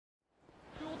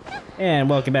And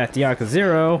welcome back to Yakuza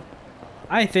 0.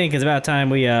 I think it's about time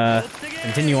we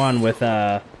continue on with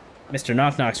Mr.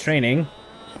 Knock Knock's training.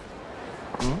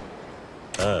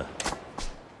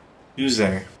 Who's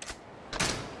there?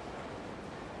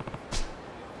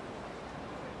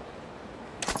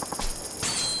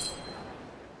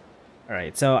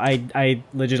 Alright, so I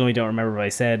legitimately don't remember what I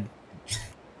said.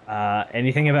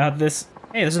 Anything about this?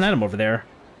 Hey, there's an item over there.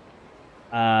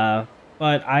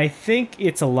 But I think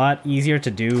it's a lot easier to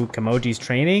do Kamoji's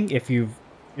training if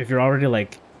you're already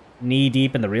like knee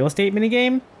deep in the real estate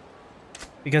minigame,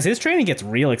 because his training gets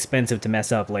real expensive to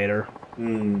mess up later.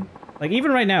 Like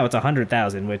even right now it's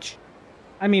 100,000, which,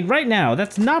 I mean, right now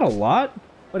that's not a lot,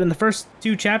 but in the first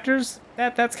 2 chapters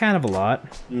that's kind of a lot.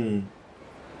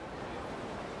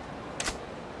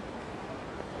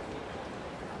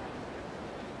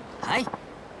 Hi.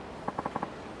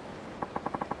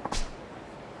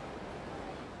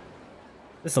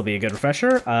 This will be a good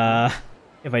refresher, if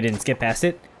I didn't skip past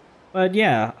it. But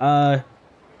yeah,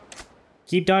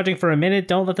 keep dodging for a minute,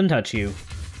 don't let them touch you.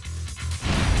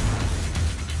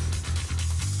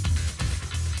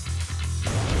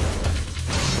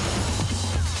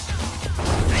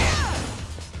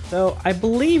 So, I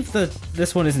believe that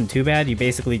this one isn't too bad. You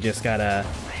basically just gotta...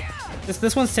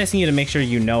 This one's testing you to make sure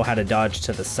you know how to dodge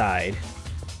to the side.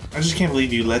 I just can't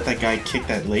believe you let that guy kick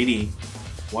that lady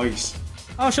twice.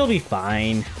 Oh, she'll be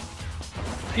fine.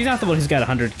 She's not the one who's got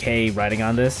 100k riding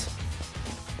on this.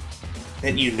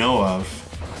 That you know of.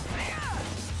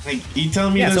 Like, you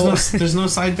telling me there's no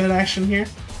side bet action here?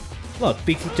 Look,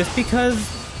 just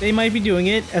because they might be doing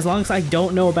it, as long as I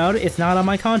don't know about it, it's not on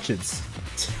my conscience.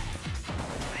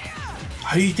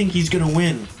 How do you think he's gonna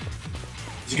win?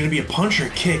 Is it gonna be a punch or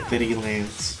a kick that he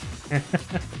lands? You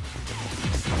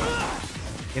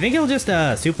think he'll just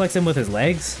suplex him with his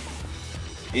legs?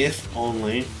 If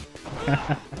only.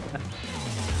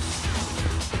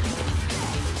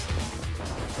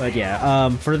 But yeah,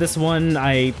 for this one,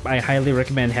 I highly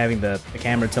recommend having the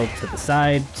camera tilt to the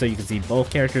side so you can see both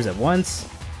characters at once.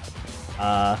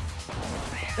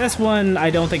 This one, I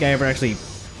don't think I ever actually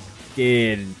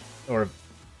did or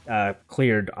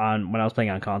cleared on when I was playing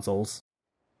on consoles.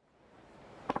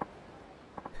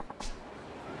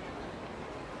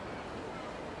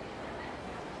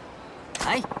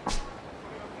 Hi.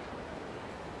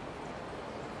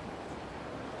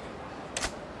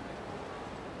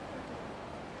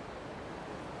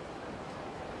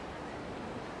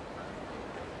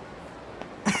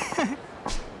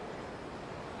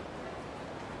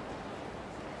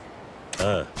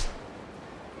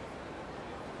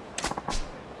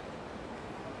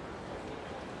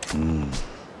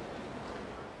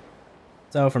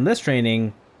 So from this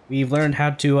training, we've learned how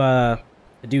to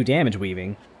do damage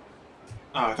weaving.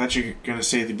 Oh, I thought you were gonna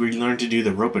say that we learned to do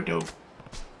the rope-a-dope.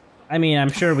 I mean, I'm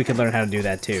sure we could learn how to do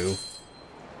that too.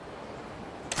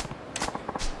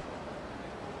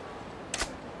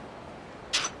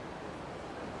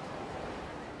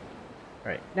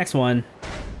 Alright, next one.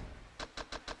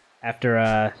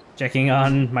 After checking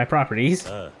on my properties.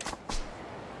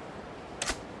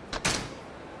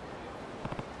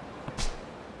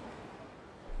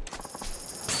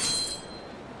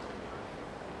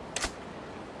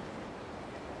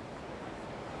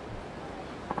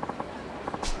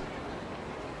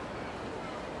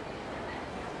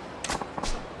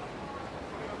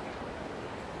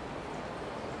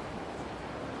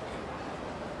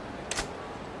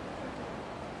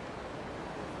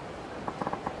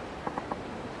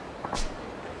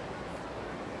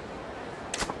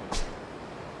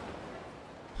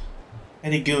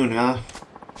 Any goon, huh?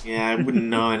 Yeah, I wouldn't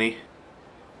know any.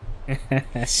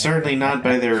 Certainly not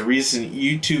by their recent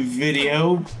YouTube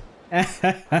video.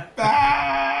 Not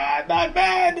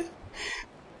bad!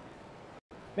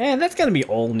 Man, that's gonna be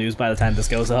old news by the time this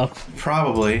goes up.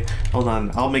 Probably. Hold on,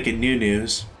 I'll make it new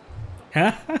news.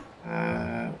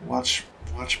 Watch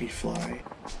me fly.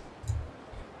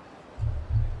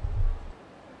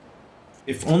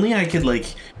 If only I could,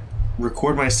 like,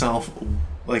 record myself,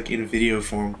 like, in video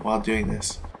form while doing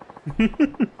this.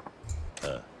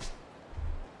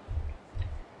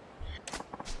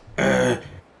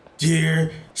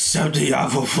 Dear Something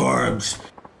Awful Forums,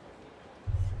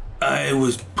 I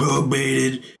was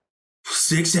probated for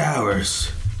 6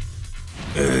 hours.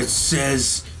 It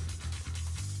says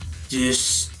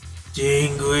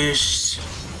distinguished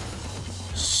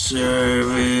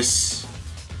service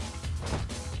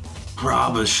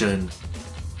promotion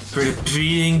for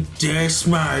defeating Derek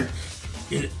Smart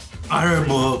in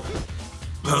honorable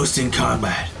posting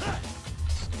combat.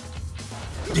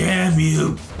 Damn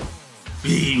you,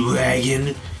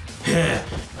 Speedwagon.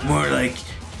 More like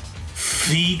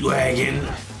feet wagon.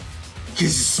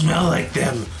 Because you smell like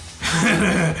them.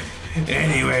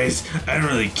 Anyways, I don't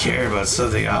really care about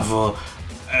something awful.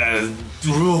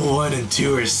 Rule 1 and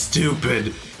 2 are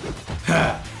stupid.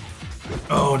 Ha!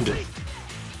 Owned.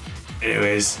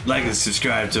 Anyways, like and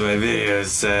subscribe to my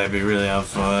videos. It'd be really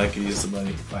helpful. I could use the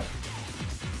money. Bye.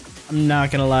 I'm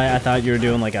not gonna lie, I thought you were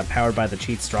doing like a Powered by the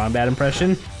Cheat Strongbat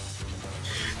impression.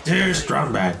 Dear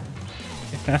Strongbat.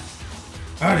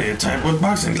 How do you type with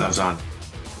boxing gloves on?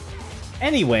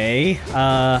 Anyway,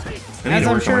 as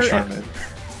I'm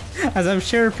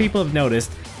sure people have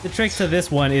noticed, the trick to this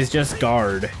one is just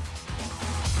guard. I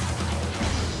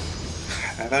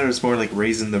thought it was more like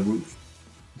raising the roof.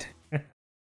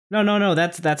 No,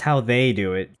 that's how they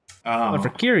do it. Oh. But for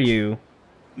Kiryu...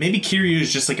 Maybe Kiryu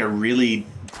is just like a really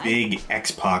big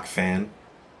X-Pac fan.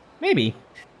 Maybe.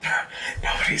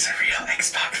 Nobody's a real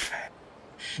X-Pac fan.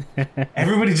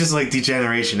 Everybody just like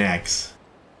Degeneration X.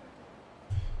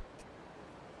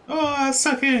 Oh, I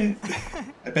suck it.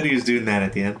 I bet he was doing that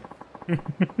at the end.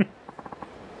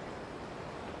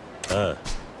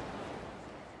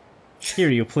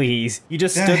 Kiryu, please. You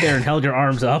just stood there and held your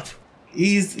arms up.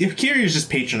 If Kiryu's just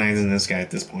patronizing this guy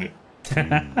at this point.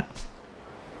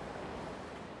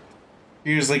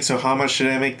 Kiryu's like, so how much should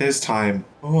I make this time?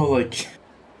 Oh, like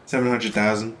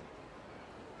 700,000.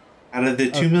 Out of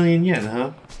the 2 million yen,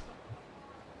 huh?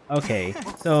 Okay,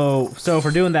 so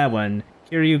for doing that one,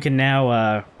 Kiryu can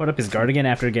now put up his guard again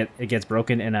after it gets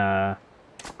broken in a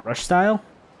rush style.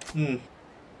 Hmm.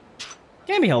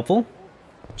 Can be helpful.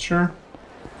 Sure.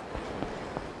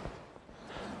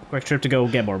 Quick trip to go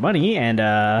get more money, and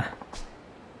now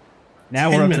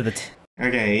we're up to the...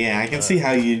 Okay, yeah, I can see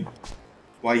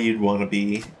why you'd want to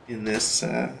be in this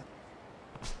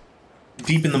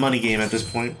deep in the money game at this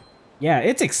point. Yeah,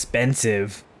 it's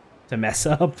expensive to mess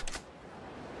up.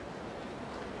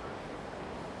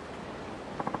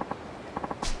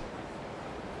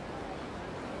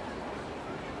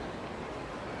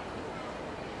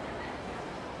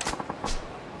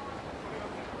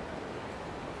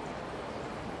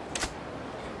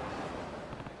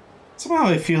 Somehow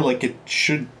I feel like it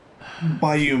should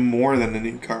buy you more than a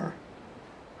new car.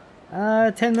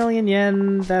 10 million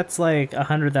yen, that's like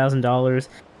 $100,000.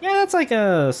 Yeah, that's like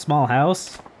a small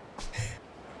house.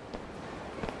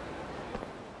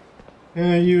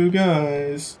 Yeah, you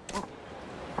guys.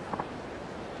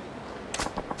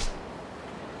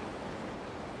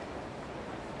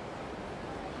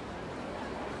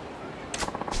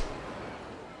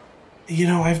 You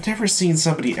know, I've never seen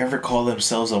somebody ever call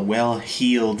themselves a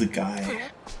well-heeled guy.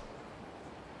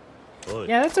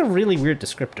 Yeah, that's a really weird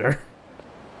descriptor.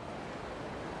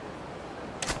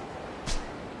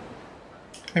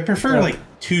 I prefer, like,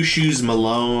 Two Shoes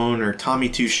Malone or Tommy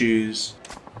Two Shoes.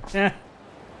 Yeah.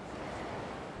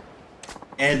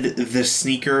 Ed the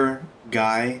Sneaker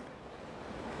Guy.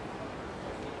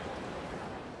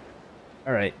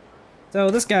 Alright. So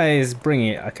this guy is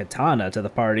bringing a katana to the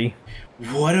party.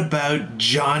 What about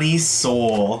Johnny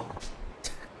Soul?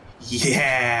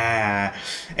 Yeah!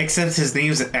 Except his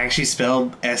name's actually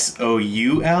spelled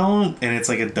S-O-U-L, and it's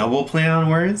like a double play on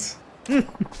words.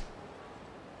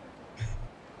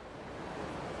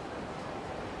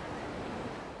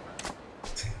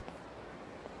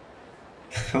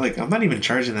 Like, I'm not even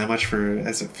charging that much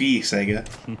as a fee, Sega.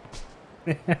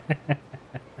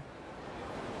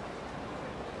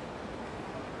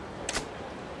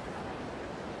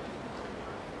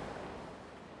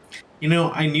 You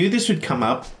know, I knew this would come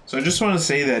up, so I just want to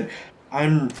say that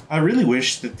I really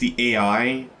wish that the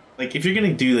AI, like, if you're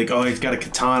gonna do like, oh, he's got a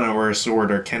katana or a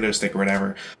sword or a kendo stick or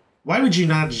whatever, why would you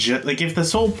not just, like, if the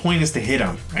sole point is to hit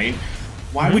him, right?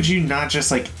 Why would you not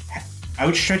just, like,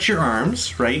 outstretch your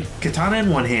arms, right? Katana in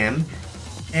one hand,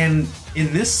 and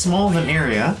in this small of an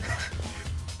area,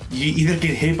 you either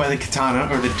get hit by the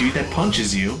katana or the dude that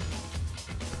punches you.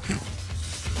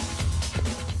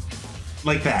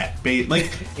 Like that,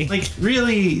 like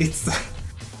really, it's,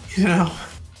 you know,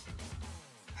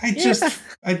 I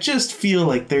just feel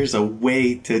like there's a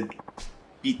way to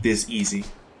beat this easy.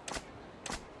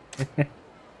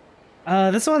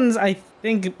 This one's, I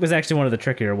think, was actually one of the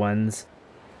trickier ones.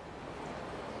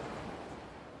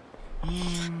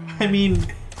 I mean,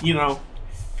 you know,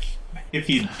 if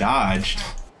you dodged.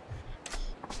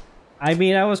 I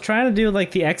mean, I was trying to do like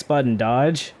the X button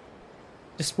dodge,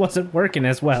 just wasn't working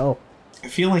as well. I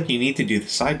feel like you need to do the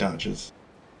side dodges.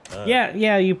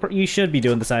 Yeah, you should be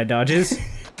doing the side dodges.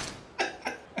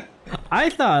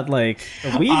 I thought, like,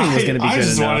 the weaving was going to be good enough. I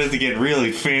just wanted to get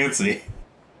really fancy.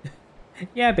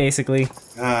 Yeah, basically.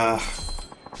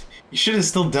 You should have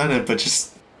still done it, but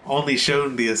just only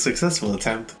shown the successful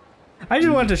attempt. I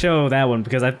just wanted to show that one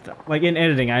because like in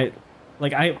editing,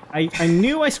 Like, I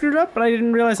knew I screwed up, but I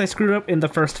didn't realize I screwed up in the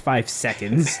first 5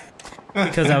 seconds.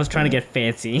 Because I was trying to get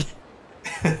fancy.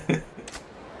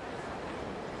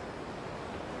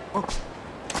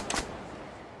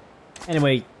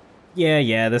 Anyway,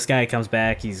 yeah, this guy comes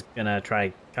back. He's gonna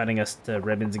try cutting us to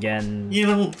ribbons again. You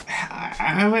know,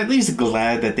 I'm at least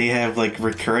glad that they have, like,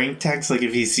 recurring text. Like,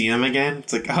 if you see him again,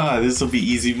 it's like, this will be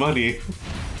easy money.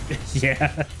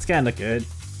 Yeah, it's kind of good.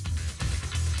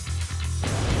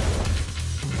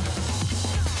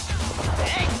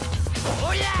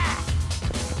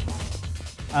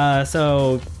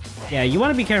 So, yeah, you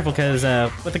want to be careful because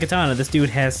with the katana, this dude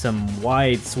has some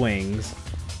wide swings.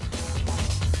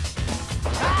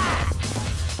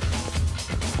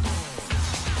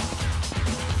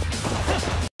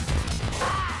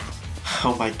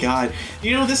 Oh my god.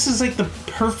 You know, this is like the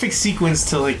perfect sequence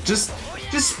to like just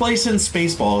splice in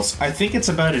Spaceballs. I think it's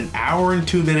about an hour and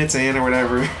 2 minutes in or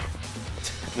whatever.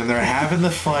 And they're having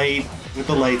the fight with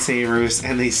the lightsabers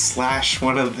and they slash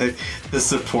one of the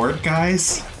support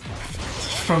guys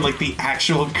from like the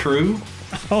actual crew.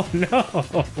 Oh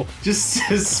no. Just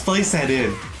splice that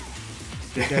in.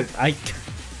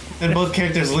 And both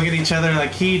characters look at each other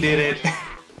like he did it.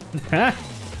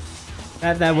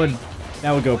 That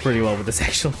would go pretty well with this,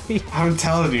 actually. I'm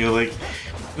telling you, like,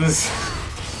 this.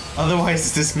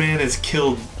 Otherwise, this man has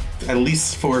killed at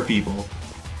least 4 people.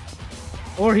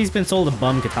 Or he's been sold a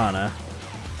bum katana.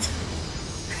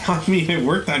 I mean, it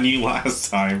worked on you last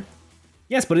time.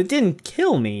 Yes, but it didn't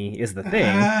kill me, is the thing.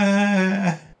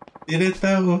 Did it,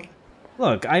 though?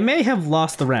 Look, I may have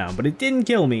lost the round, but it didn't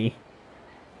kill me.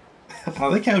 I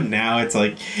like how now it's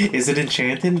like, is it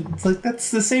enchanted? It's like,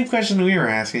 that's the same question we were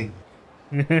asking.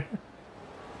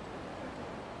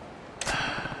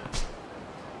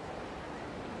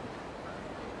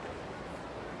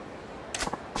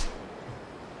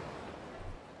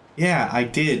 Yeah, I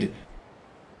did.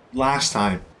 Last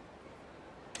time.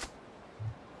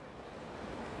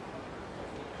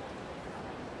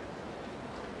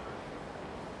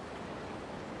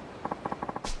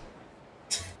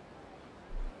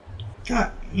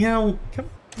 God, you know...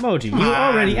 Kamoji, you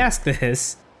already asked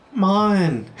this. Come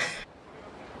on.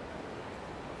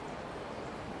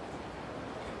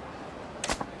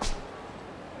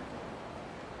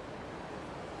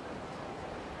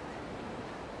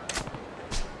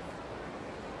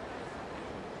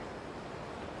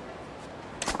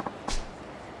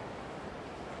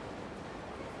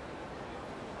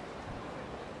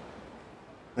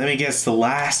 Let me guess, the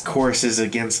last course is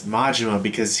against Majima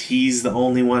because he's the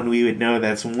only one we would know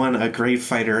that's a great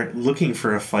fighter looking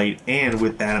for a fight and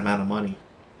with that amount of money.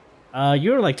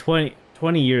 You're like 20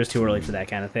 years too early for that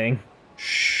kind of thing.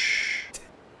 Shh.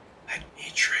 Let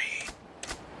me train.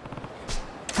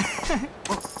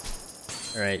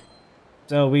 Alright.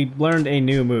 So we learned a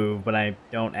new move, but I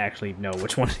don't actually know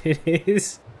which one it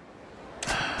is.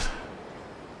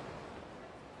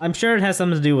 I'm sure it has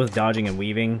something to do with dodging and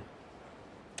weaving.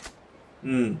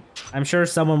 I'm sure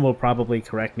someone will probably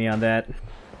correct me on that.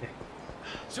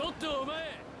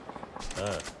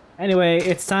 Anyway,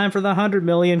 it's time for the 100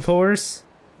 million course.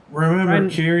 Remember,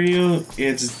 Kiryu,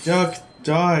 it's duck,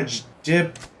 dodge,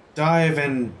 dip, dive,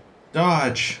 and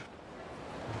dodge.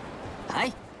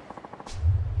 Hi.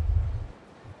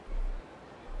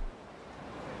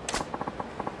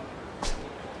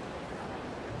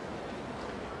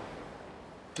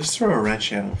 Just throw a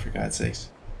wrench at him, for God's sakes.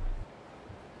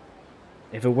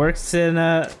 If it works in,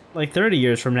 like 30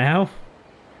 years from now.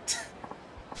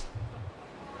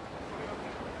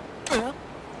 You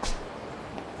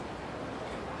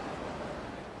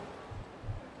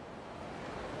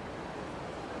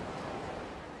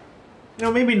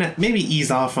know, maybe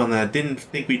ease off on that. Didn't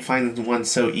think we'd find one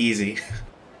so easy.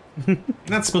 You're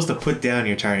not supposed to put down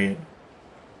your target.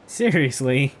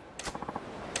 Seriously.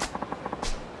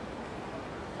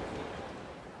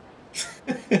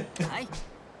 Hi.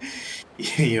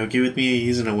 You okay with me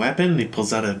using a weapon? He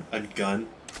pulls out a gun.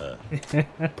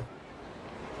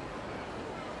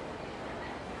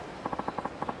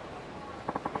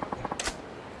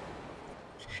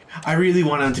 I really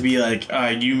want him to be like,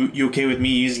 you okay with me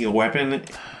using a weapon?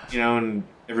 You know, and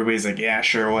everybody's like, yeah,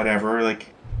 sure, whatever. Like,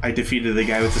 I defeated the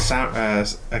guy with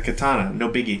a katana, no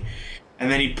biggie.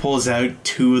 And then he pulls out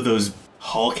 2 of those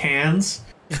Hulk hands.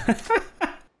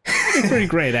 It's pretty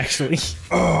great, actually.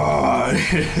 Oh,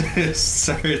 it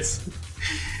starts.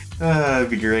 That'd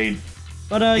be great.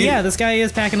 But yeah, this guy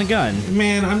is packing a gun.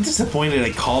 Man, I'm disappointed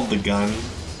I called the gun.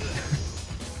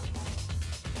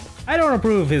 I don't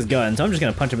approve of his gun, so I'm just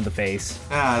gonna punch him in the face.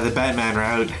 The Batman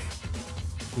route.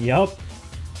 Yup.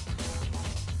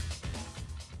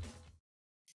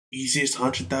 Easiest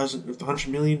 100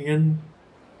 million yen in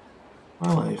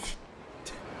my life.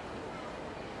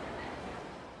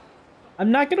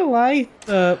 I'm not gonna lie,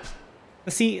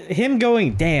 see, him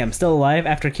going, damn, still alive,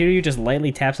 after Kiryu just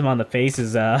lightly taps him on the face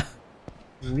is,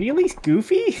 really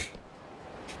goofy?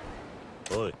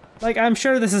 Oi. Like, I'm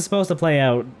sure this is supposed to play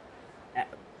out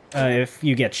if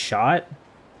you get shot.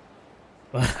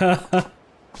 But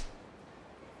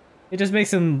it just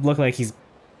makes him look like he's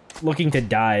looking to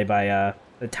die by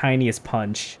the tiniest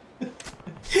punch.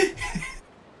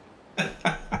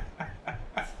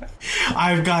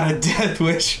 I've got a death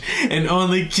wish, and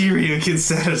only Kiryu can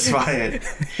satisfy it.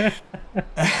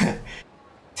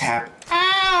 Tap.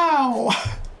 Ow!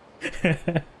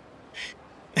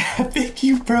 I think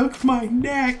you broke my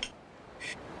neck.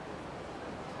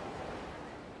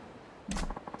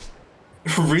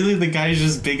 Really, the guy's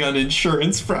just big on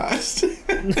insurance fraud. It's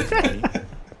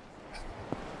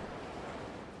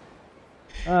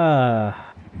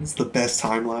the best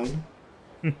timeline.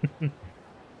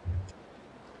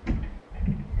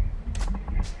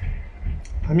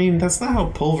 I mean, that's not how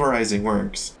pulverizing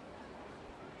works.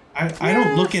 I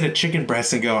don't look at a chicken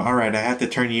breast and go, alright, I have to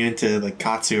turn you into like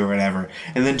katsu or whatever,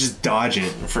 and then just dodge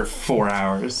it for 4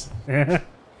 hours.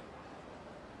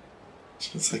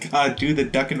 It's like, do the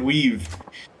duck and weave.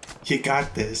 You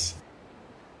got this.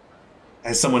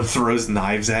 As someone throws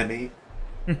knives at me.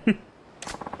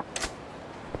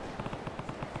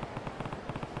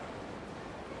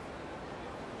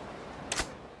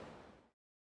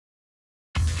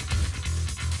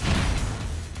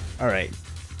 Alright.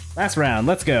 Last round,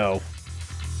 let's go.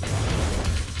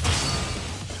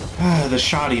 The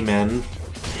shoddy men.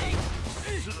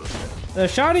 The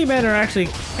shoddy men are actually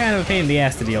kind of a pain in the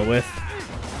ass to deal with.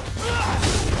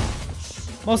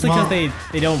 Mostly because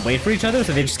they don't wait for each other,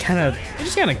 so they just kind of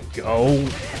go.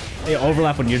 They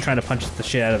overlap when you're trying to punch the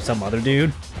shit out of some other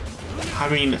dude. I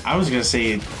mean, I was gonna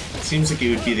say, it seems like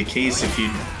it would be the case if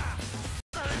you'd,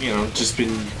 you know, just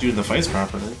been doing the fights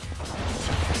properly.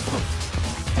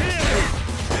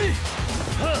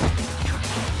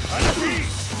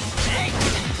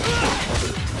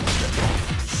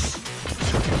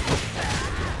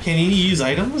 Can you use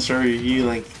items, or are you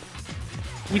like...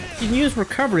 You can use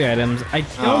recovery items. I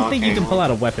don't think you can pull out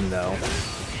a weapon, though.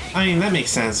 I mean, that makes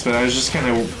sense, but I was just kind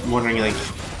of wondering, like,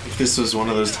 if this was one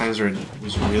of those times where it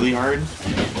was really hard.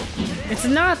 It's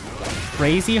not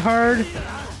crazy hard,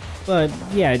 but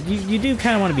yeah, you do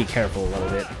kind of want to be careful a little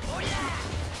bit.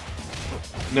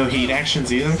 No heat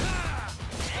actions either?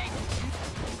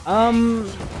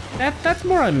 That's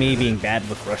more on me being bad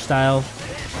with rush style.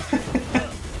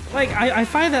 Like, I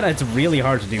find that it's really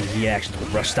hard to do heat actions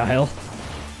with rush style.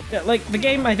 Yeah, like, the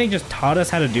game, I think, just taught us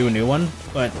how to do a new one,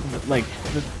 but, like,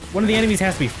 one of the enemies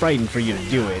has to be frightened for you to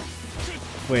do it,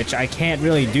 which I can't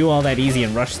really do all that easy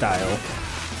in rush style.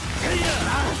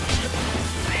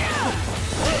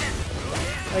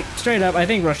 Like, straight up, I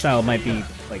think rush style might be,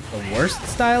 like, the worst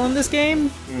style in this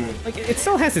game. Like, it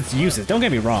still has its uses, don't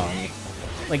get me wrong.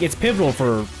 Like, it's pivotal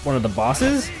for one of the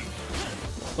bosses,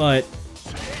 but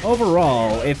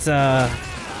overall, it's,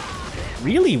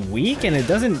 really weak, and it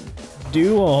doesn't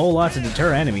do a whole lot to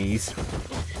deter enemies.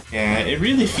 Yeah, it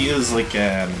really feels like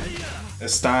a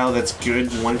style that's good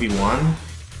 1v1,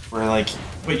 where, like,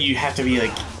 but you have to be,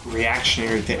 like,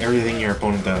 reactionary to everything your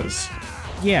opponent does.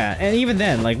 Yeah, and even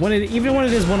then, like, even when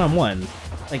it is one-on-one,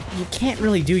 like, you can't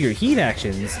really do your heat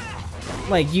actions.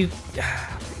 Like, you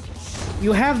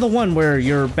have the one where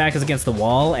your back is against the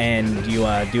wall and you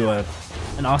do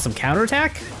an awesome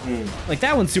counterattack. Like,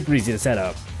 that one's super easy to set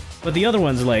up. But the other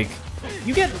ones, like,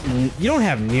 you don't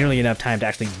have nearly enough time to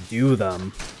actually do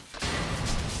them.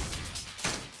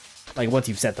 Like, once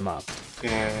you've set them up.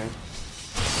 Yeah.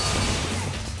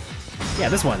 Yeah,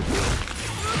 this one.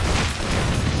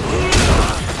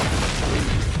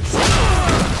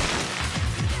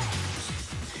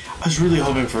 I was really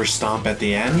hoping for a stomp at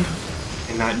the end,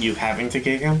 and not you having to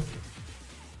kick him.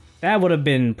 That would have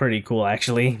been pretty cool,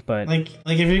 actually, but... Like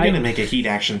if you're gonna make a heat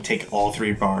action, take all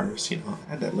 3 bars, you know,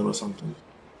 add that little something.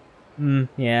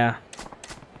 Yeah.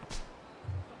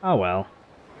 Oh well.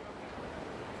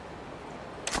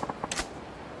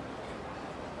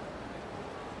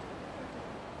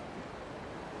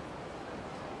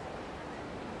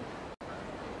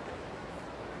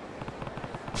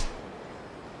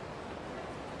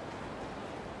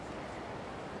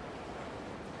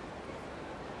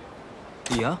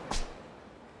 Yeah?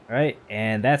 Alright,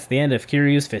 and that's the end of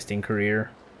Kiryu's fisting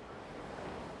career.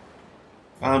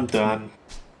 I'm done.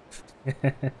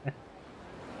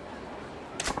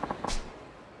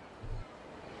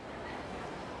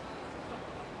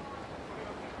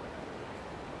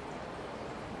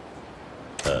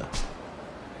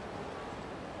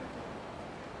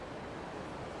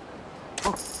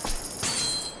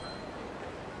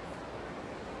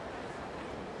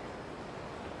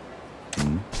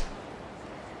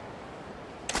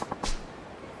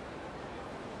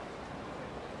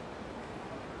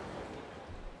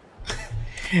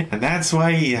 And that's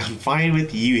why I'm fine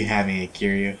with you having it,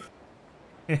 Kiryu.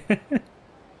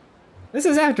 This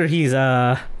is after he's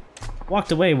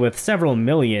walked away with several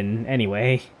million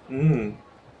anyway. Mm.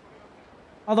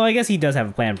 Although I guess he does have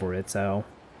a plan for it, so.